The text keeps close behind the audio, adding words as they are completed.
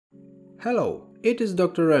Hello, it is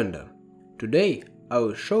Dr. Render. Today I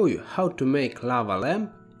will show you how to make lava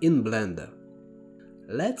lamp in Blender.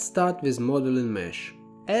 Let's start with modeling mesh.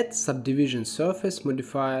 Add subdivision surface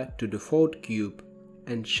modifier to default cube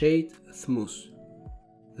and shade smooth.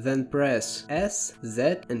 Then press S,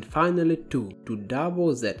 Z and finally 2 to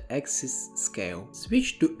double Z-axis scale.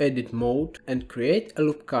 Switch to edit mode and create a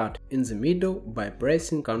loop cut in the middle by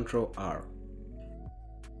pressing Ctrl R.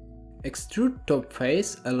 Extrude top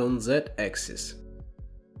face along Z-axis.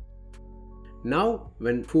 Now,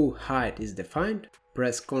 when full height is defined,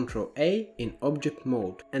 press Ctrl A in object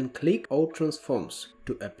mode and click all transforms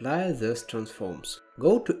to apply those transforms.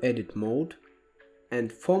 Go to edit mode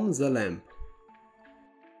and form the lamp.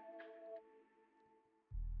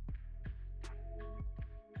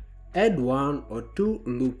 Add 1 or 2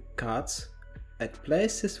 loop cuts at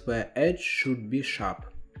places where edge should be sharp.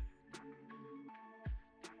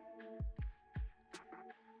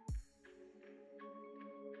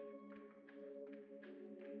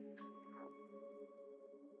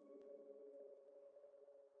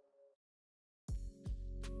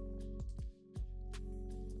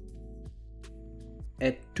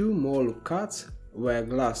 Add 2 more loop cuts where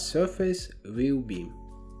glass surface will be.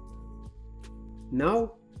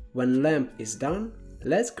 Now, when lamp is done,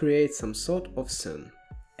 let's create some sort of scene.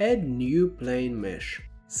 Add new plane mesh.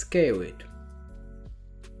 Scale it.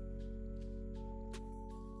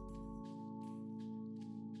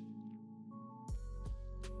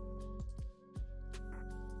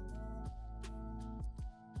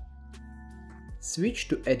 Switch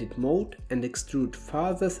to edit mode and extrude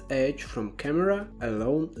farthest edge from camera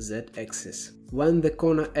along Z-axis. When the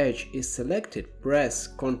corner edge is selected, press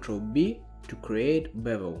Ctrl B to create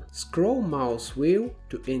bevel. Scroll mouse wheel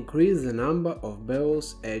to increase the number of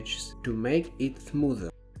bevel's edges to make it smoother.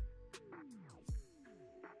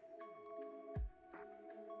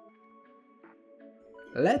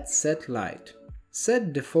 Let's set light.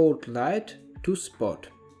 Set default light to spot.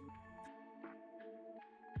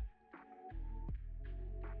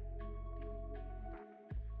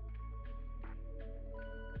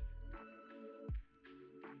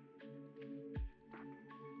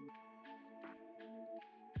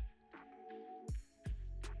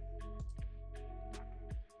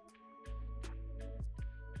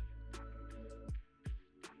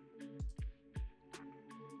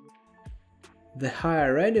 The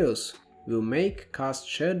higher radius will make cast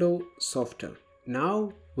shadow softer.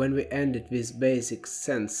 Now, when we ended with basic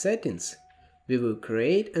scene settings, we will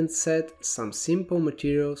create and set some simple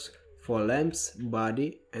materials for lamp's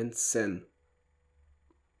body and scene.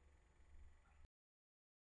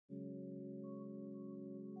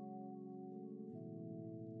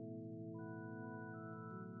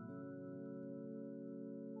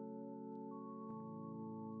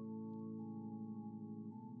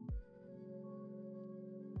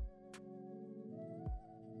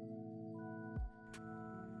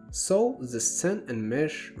 So the scene and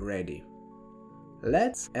mesh ready.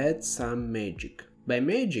 Let's add some magic. By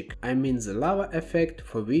magic I mean the lava effect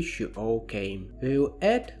for which you all came. We will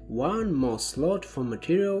add one more slot for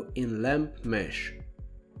material in lamp mesh.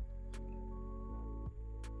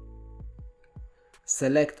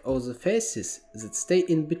 Select all the faces that stay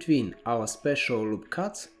in between our special loop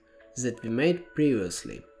cuts that we made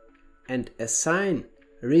previously and assign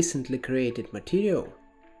recently created material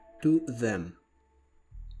to them.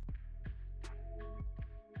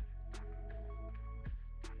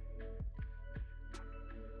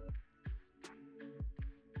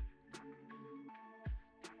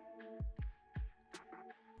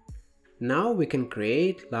 Now we can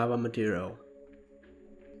create lava material.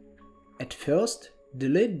 At first,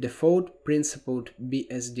 delete default principled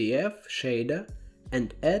BSDF shader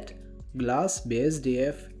and add glass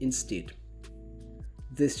BSDF instead.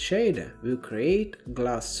 This shader will create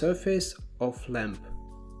glass surface of lamp.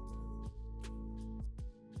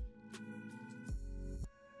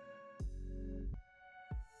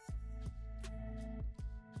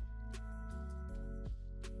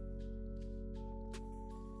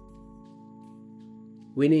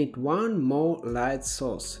 We need one more light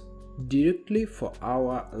source directly for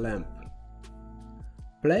our lamp.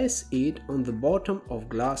 Place it on the bottom of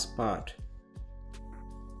glass part.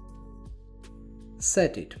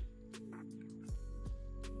 Set it.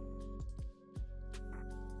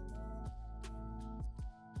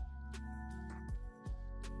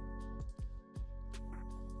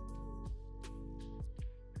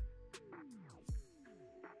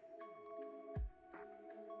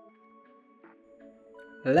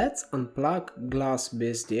 Let's unplug glass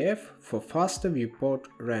BSDF for faster viewport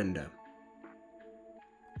render.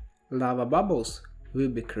 Lava bubbles will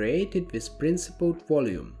be created with principled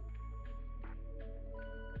volume.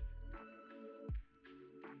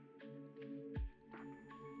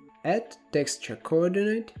 Add texture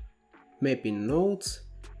coordinate, mapping nodes,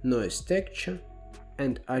 noise texture,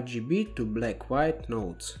 and RGB to black-white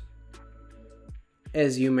nodes.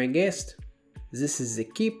 As you may guess, this is the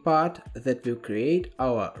key part that will create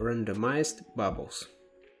our randomized bubbles.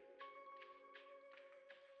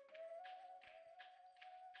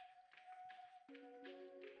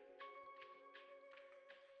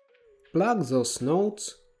 Plug those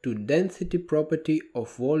nodes to density property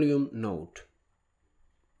of volume node.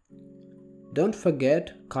 Don't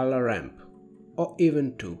forget color ramp, or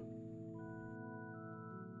even two.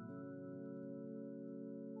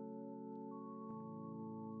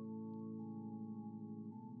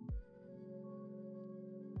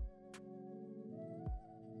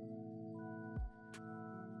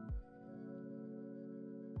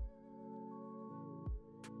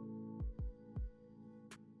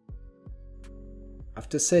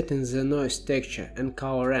 After setting the noise texture and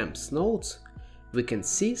color ramps nodes, we can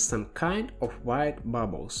see some kind of white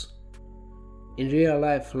bubbles. In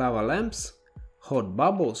real-life lava lamps, hot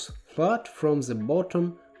bubbles float from the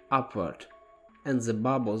bottom upward, and the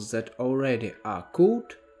bubbles that already are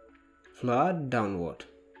cooled float downward.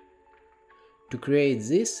 To create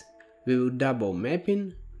this, we will double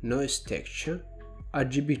mapping noise texture,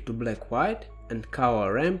 RGB to black-white and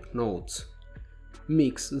color ramp nodes.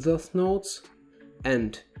 Mix those nodes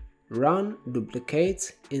and run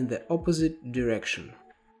duplicates in the opposite direction.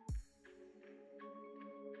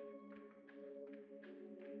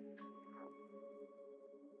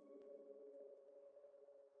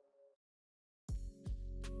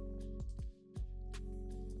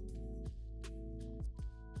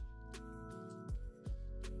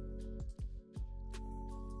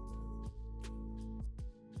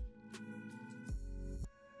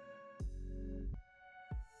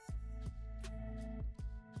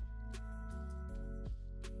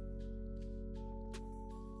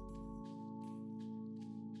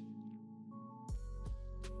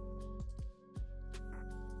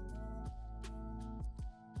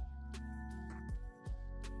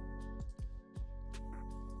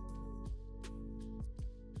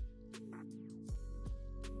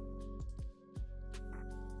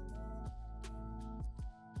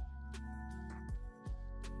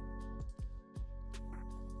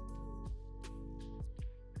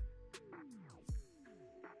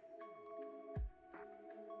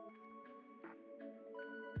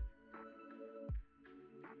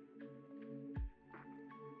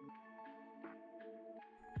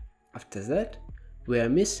 After that, we are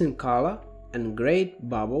missing color and gray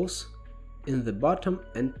bubbles in the bottom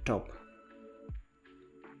and top.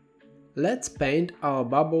 Let's paint our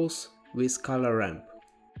bubbles with color ramp.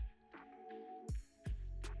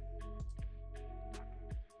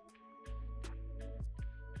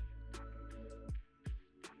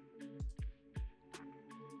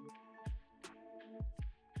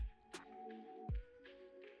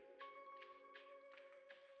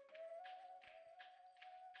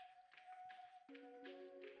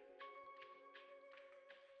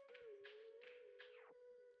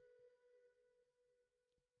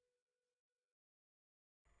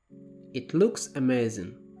 It looks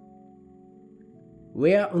amazing.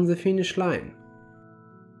 We are on the finish line.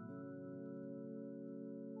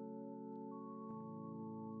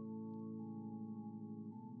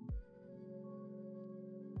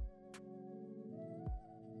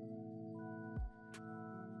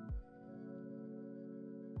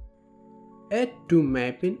 Add 2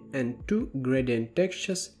 mapping and 2 gradient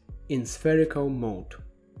textures in spherical mode.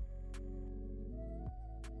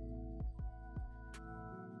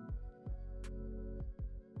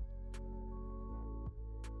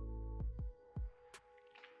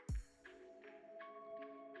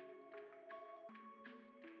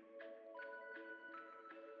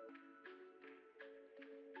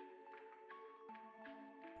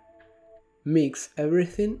 Mix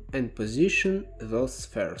everything and position those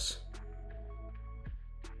spheres.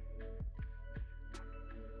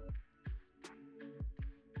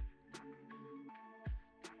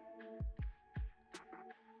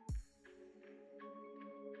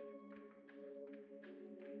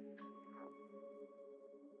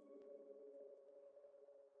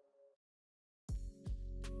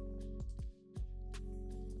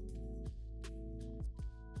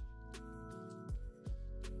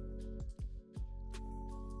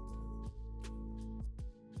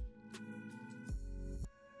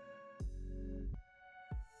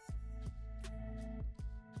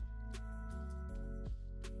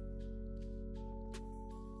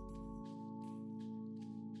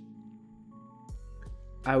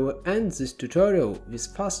 I will end this tutorial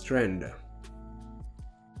with fast render.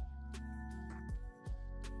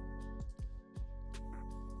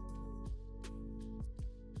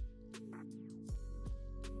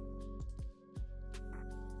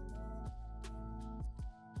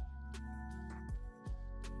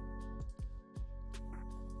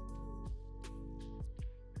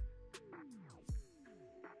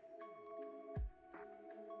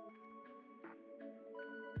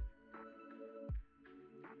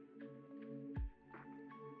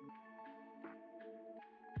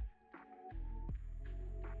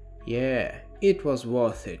 Yeah, it was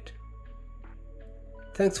worth it.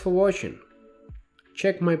 Thanks for watching.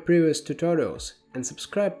 Check my previous tutorials and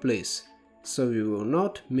subscribe please, so you will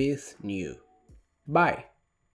not miss new. Bye!